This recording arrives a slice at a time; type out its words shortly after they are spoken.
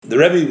The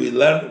Rebbe,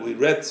 we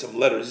read some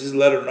letters. This is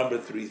letter number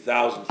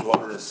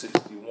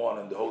 3,261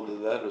 in the Holy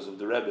Letters of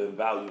the Rebbe in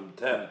volume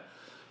 10.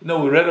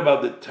 We read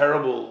about the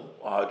terrible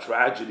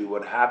tragedy,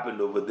 what happened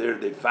over there.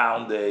 They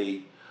found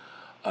a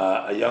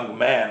young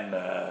man,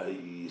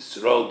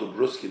 Yisrael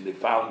Dobruskin. They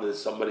found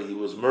somebody, he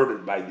was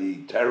murdered by the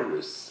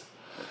terrorists.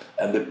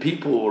 And the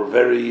people were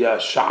very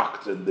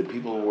shocked, and the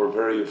people were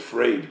very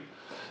afraid.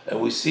 And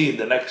we see in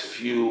the next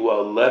few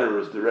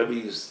letters, the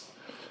Rebbe is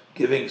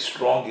giving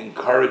strong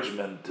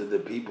encouragement to the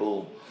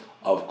people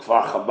of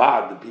Kefar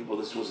Chabad. The people,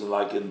 this was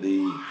like in the,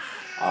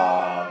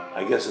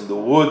 in the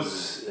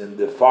woods, in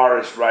the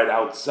forest right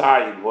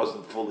outside. It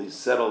wasn't fully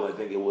settled. I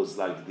think it was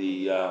like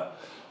the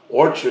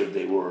orchard.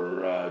 There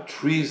were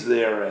trees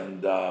there,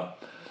 and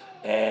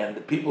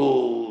the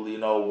people,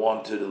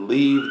 wanted to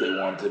leave.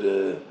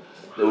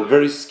 They were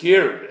very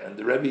scared, and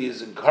the Rebbe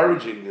is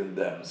encouraging in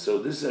them. So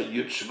this is a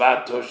Yud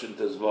Shvat Toshin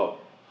Tezvov.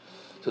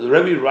 So the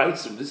Rebbe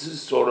writes him. This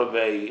is sort of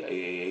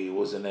it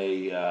was in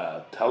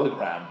a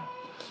telegram,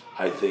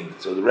 I think.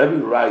 So the Rebbe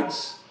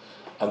writes,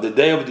 on the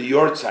day of the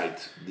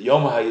Yortzeit, the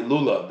Yom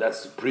HaHilula,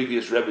 that's the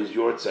previous Rebbe's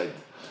Yortzeit.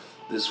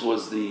 This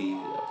was the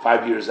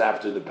 5 years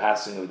after the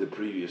passing of the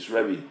previous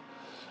Rebbe.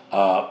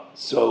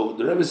 So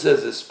the Rebbe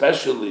says,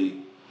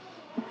 especially,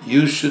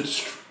 you should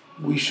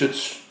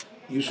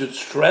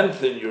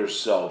strengthen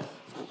yourself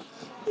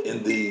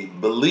in the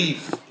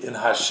belief in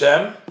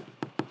Hashem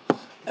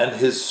and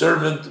His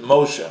servant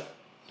Moshe.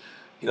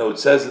 It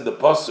says in the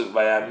pasuk,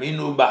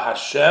 "Vayaminu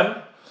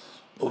b'Hashem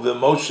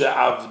uveMoshe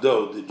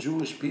avdo." The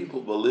Jewish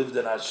people believed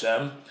in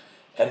Hashem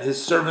and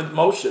His servant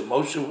Moshe.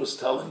 Moshe was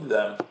telling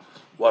them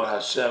what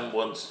Hashem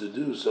wants to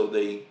do. So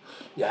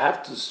you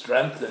have to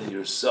strengthen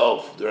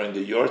yourself during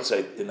the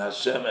Yortzeit in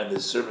Hashem and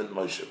His servant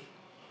Moshe.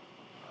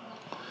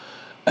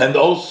 And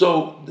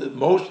also,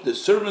 the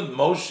servant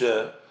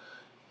Moshe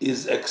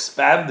is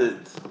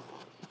expanded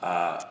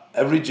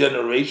every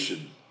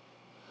generation,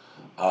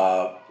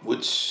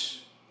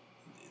 which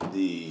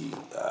the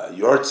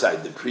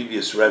Yortzeit, the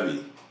previous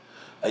Rebbe,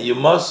 and you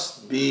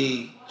must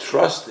be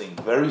trusting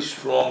very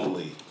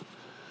strongly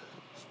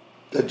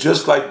that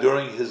just like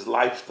during his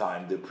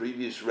lifetime, the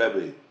previous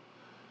Rebbe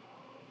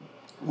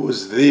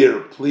was there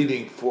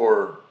pleading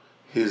for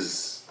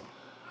his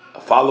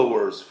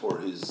followers, for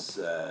his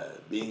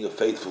being a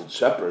faithful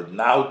shepherd.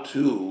 Now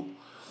too,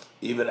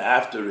 even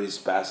after his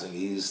passing,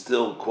 he is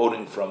still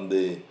quoting from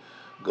the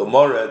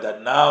Gemara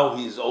that now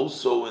he's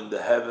also in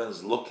the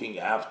heavens looking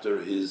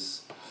after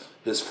his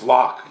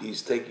flock.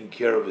 He's taking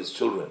care of his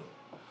children.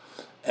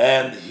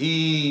 And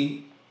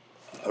he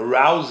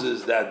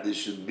arouses that there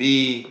should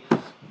be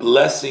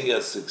blessing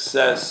and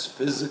success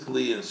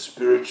physically and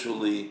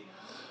spiritually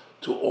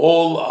to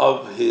all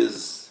of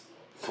his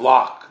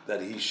flock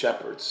that he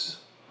shepherds.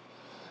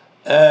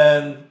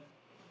 And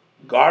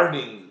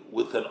guarding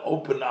with an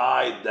open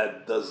eye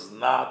that does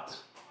not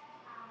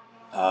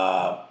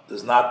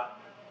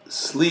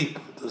sleep,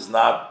 does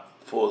not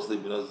fall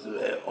asleep,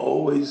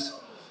 always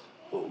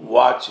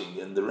watching.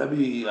 And the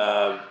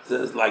Rebbe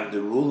says, like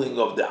the ruling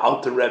of the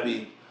Alter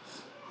Rebbe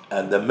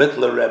and the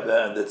Mittler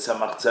Rebbe and the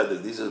Tzemach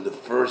Tzedek. These are the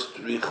first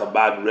three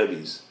Chabad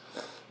Rebbes.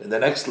 In the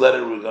next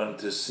letter we're going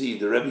to see,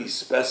 the Rebbe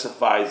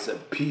specifies a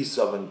piece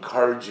of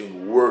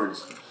encouraging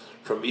words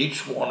from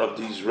each one of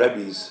these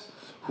Rebbes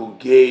who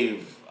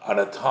gave at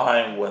a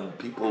time when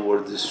people were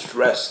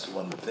distressed,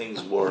 when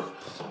things were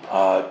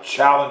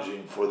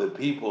challenging for the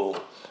people,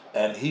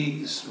 and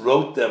he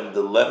wrote them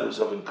the letters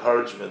of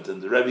encouragement.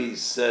 And the Rebbe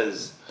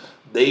says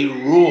they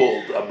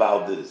ruled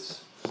about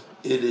this.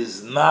 It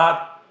is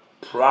not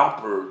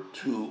proper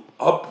to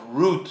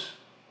uproot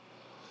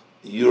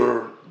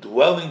your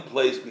dwelling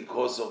place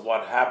because of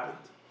what happened.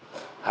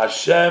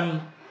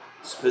 Hashem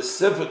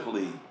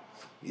specifically,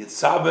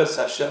 Yitzabes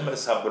Hashem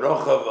es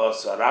habrocha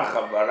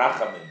v'asaracha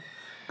v'arachamim.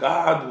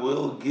 God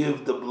will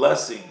give the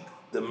blessing,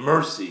 the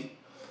mercy.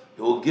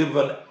 He will give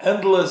an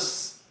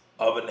endless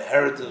of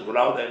inheritance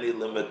without any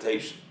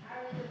limitation.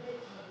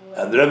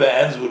 And the Rebbe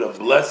ends with a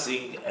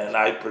blessing, and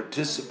I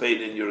participate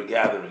in your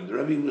gathering. The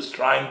Rebbe was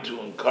trying to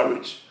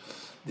encourage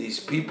these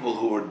people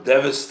who were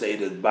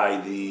devastated by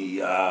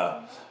the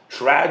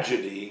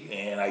tragedy,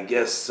 and I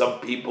guess some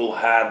people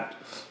had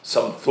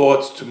some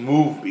thoughts to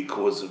move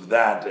because of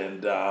that.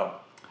 And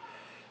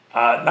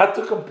not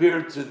to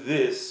compare to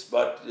this,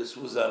 but this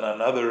was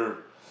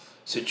another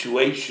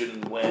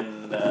situation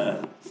when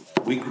I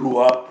grew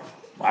up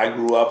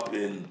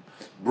in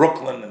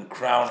Brooklyn and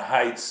Crown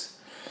Heights,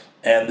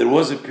 and there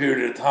was a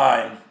period of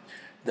time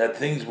that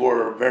things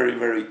were very,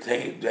 very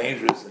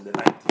dangerous in the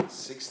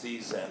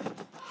 1960s, and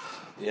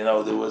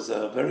there was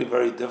a very,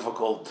 very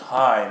difficult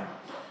time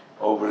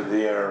over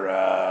there.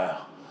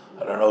 I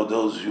don't know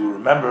those who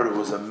remember, there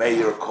was a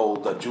mayor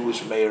called a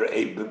Jewish mayor,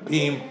 Abe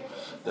Beam.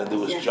 Then there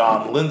was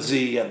John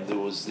Lindsay, and there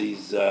was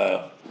these.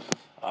 But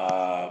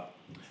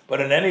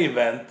in any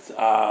event,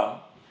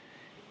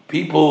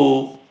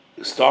 people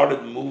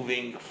started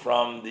moving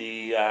from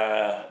the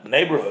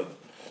neighborhood,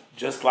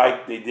 just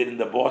like they did in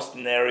the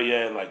Boston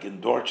area, like in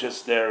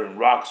Dorchester and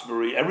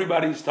Roxbury.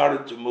 Everybody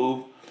started to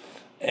move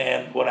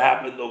And what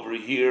happened over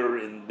here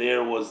and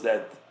there was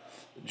that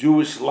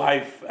Jewish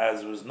life,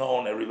 as was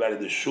known, everybody,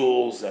 the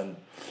shuls and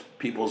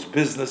people's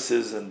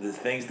businesses and the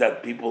things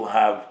that people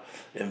have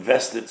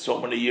invested so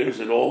many years,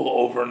 it all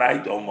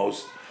overnight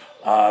almost.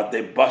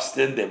 They bust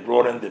in, they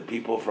brought in the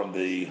people from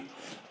the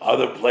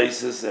other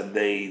places, and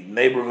the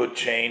neighborhood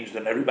changed,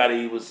 and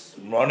everybody was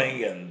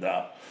running. And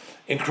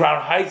in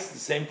Crown Heights, the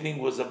same thing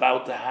was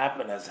about to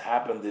happen, has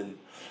happened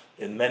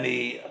in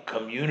many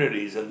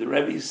communities. And the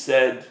Rebbe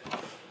said,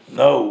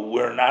 no,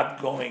 we're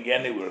not going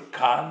anywhere.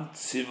 Kan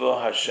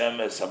tzivo Hashem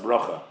es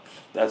habracha.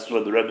 That's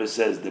what the Rebbe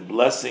says. The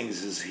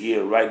blessings is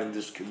here, right in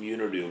this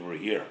community over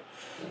here.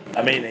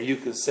 I mean, and you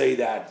can say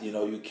that,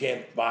 you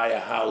can't buy a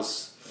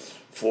house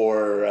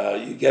for,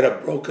 you get a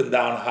broken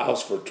down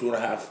house for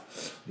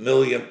 $2.5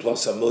 million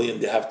plus $1 million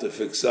they have to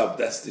fix up.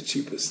 That's the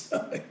cheapest.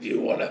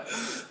 You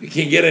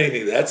can't get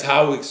anything. That's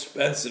how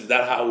expensive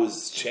that house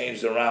is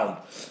changed around.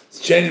 It's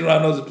changing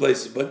around other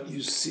places, but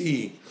you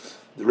see,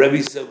 the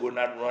Rebbe said we're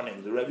not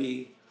running. The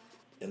Rebbe,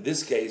 in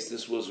this case,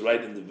 this was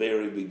right in the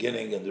very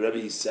beginning, and the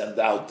Rebbe sent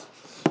out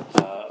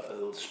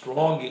a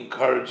strong,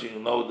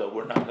 encouraging note that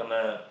we're not going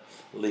to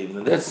leave.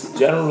 And that's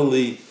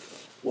generally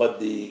what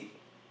the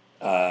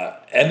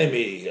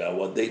enemy,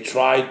 what they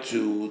try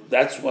to,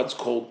 that's what's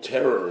called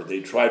terror.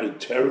 They try to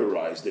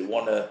terrorize. They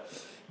want to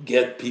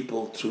get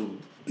people to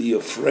be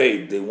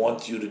afraid. They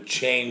want you to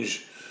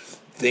change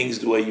things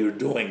the way you're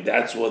doing.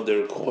 That's what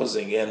they're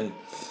causing. And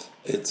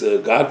it's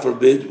God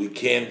forbid we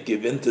can't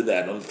give in to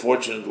that.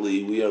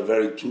 Unfortunately, we are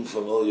very too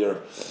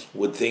familiar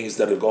with things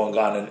that are going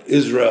on in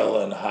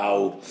Israel and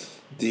how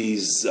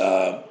these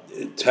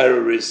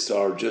terrorists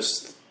are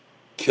just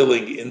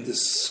killing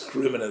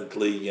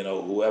indiscriminately,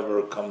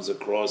 whoever comes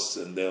across,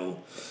 and they'll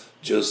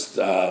just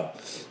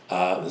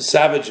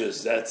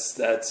savages.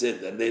 That's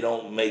it, and they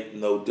don't make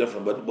no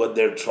difference. But what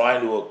they're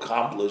trying to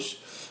accomplish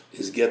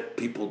is get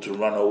people to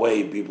run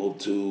away, people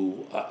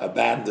to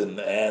abandon,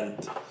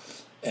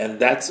 and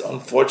that's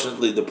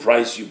unfortunately the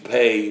price you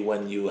pay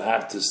when you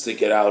have to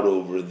stick it out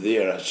over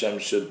there. Hashem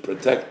should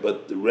protect,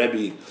 but the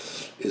Rebbe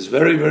is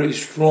very, very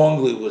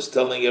strongly was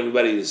telling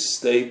everybody to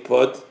stay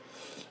put.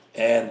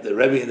 And the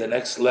Rebbe in the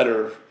next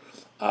letter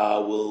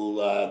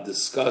will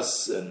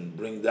discuss and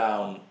bring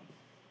down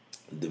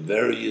the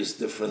various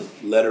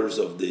different letters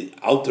of the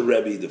Alter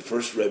Rebbe, the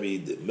first Rebbe,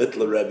 the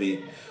Middle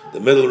Rebbe, the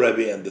Middle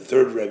Rebbe, and the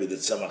third Rebbe, the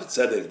Tzemach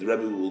Tzedek. The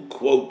Rebbe will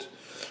quote,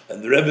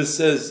 and the Rebbe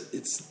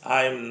says,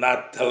 I'm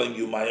not telling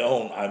you my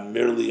own, I'm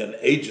merely an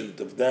agent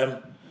of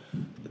them.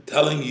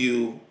 Telling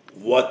you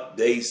what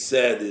they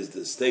said is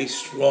to stay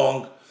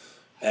strong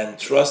and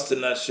trust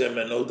in Hashem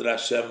and know that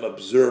Hashem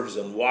observes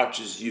and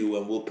watches you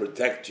and will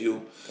protect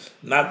you,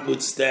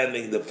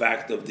 notwithstanding the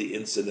fact of the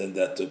incident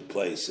that took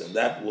place. And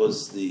that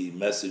was the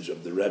message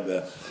of the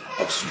Rebbe,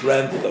 of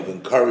strength, of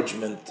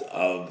encouragement,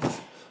 of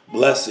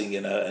blessing,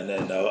 and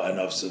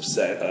of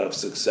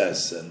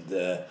success.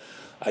 And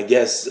I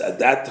guess at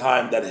that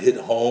time that hit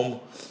home,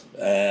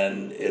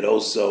 and it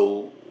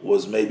also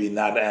was maybe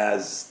not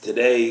as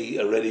today.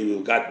 Already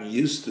we've gotten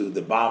used to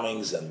the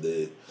bombings and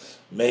the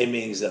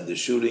maimings and the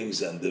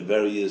shootings and the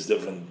various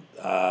different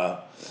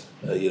terrible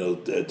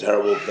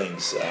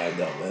things,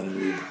 and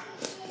we've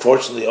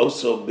fortunately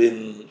also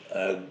been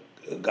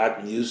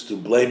gotten used to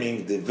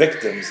blaming the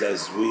victims,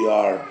 as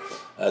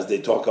they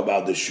talk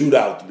about the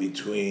shootout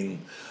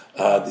between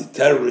the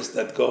terrorists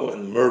that go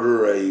and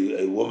murder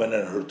a woman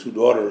and her two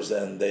daughters,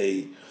 and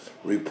they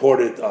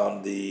report it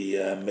on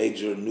the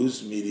major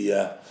news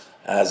media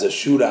as a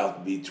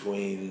shootout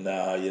between,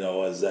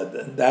 as that,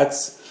 and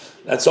that's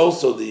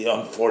also the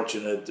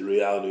unfortunate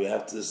reality. We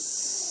have to,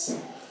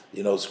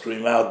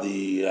 scream out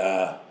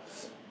the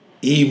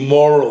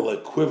immoral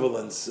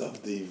equivalence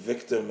of the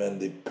victim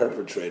and the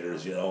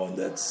perpetrators, and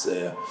that's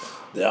the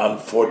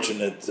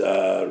unfortunate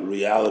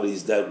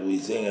realities that we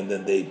think. And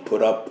then they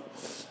put up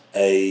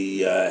a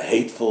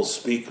hateful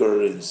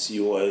speaker in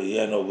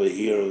CUN over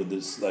here.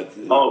 This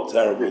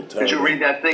terrible. Did you read that thing?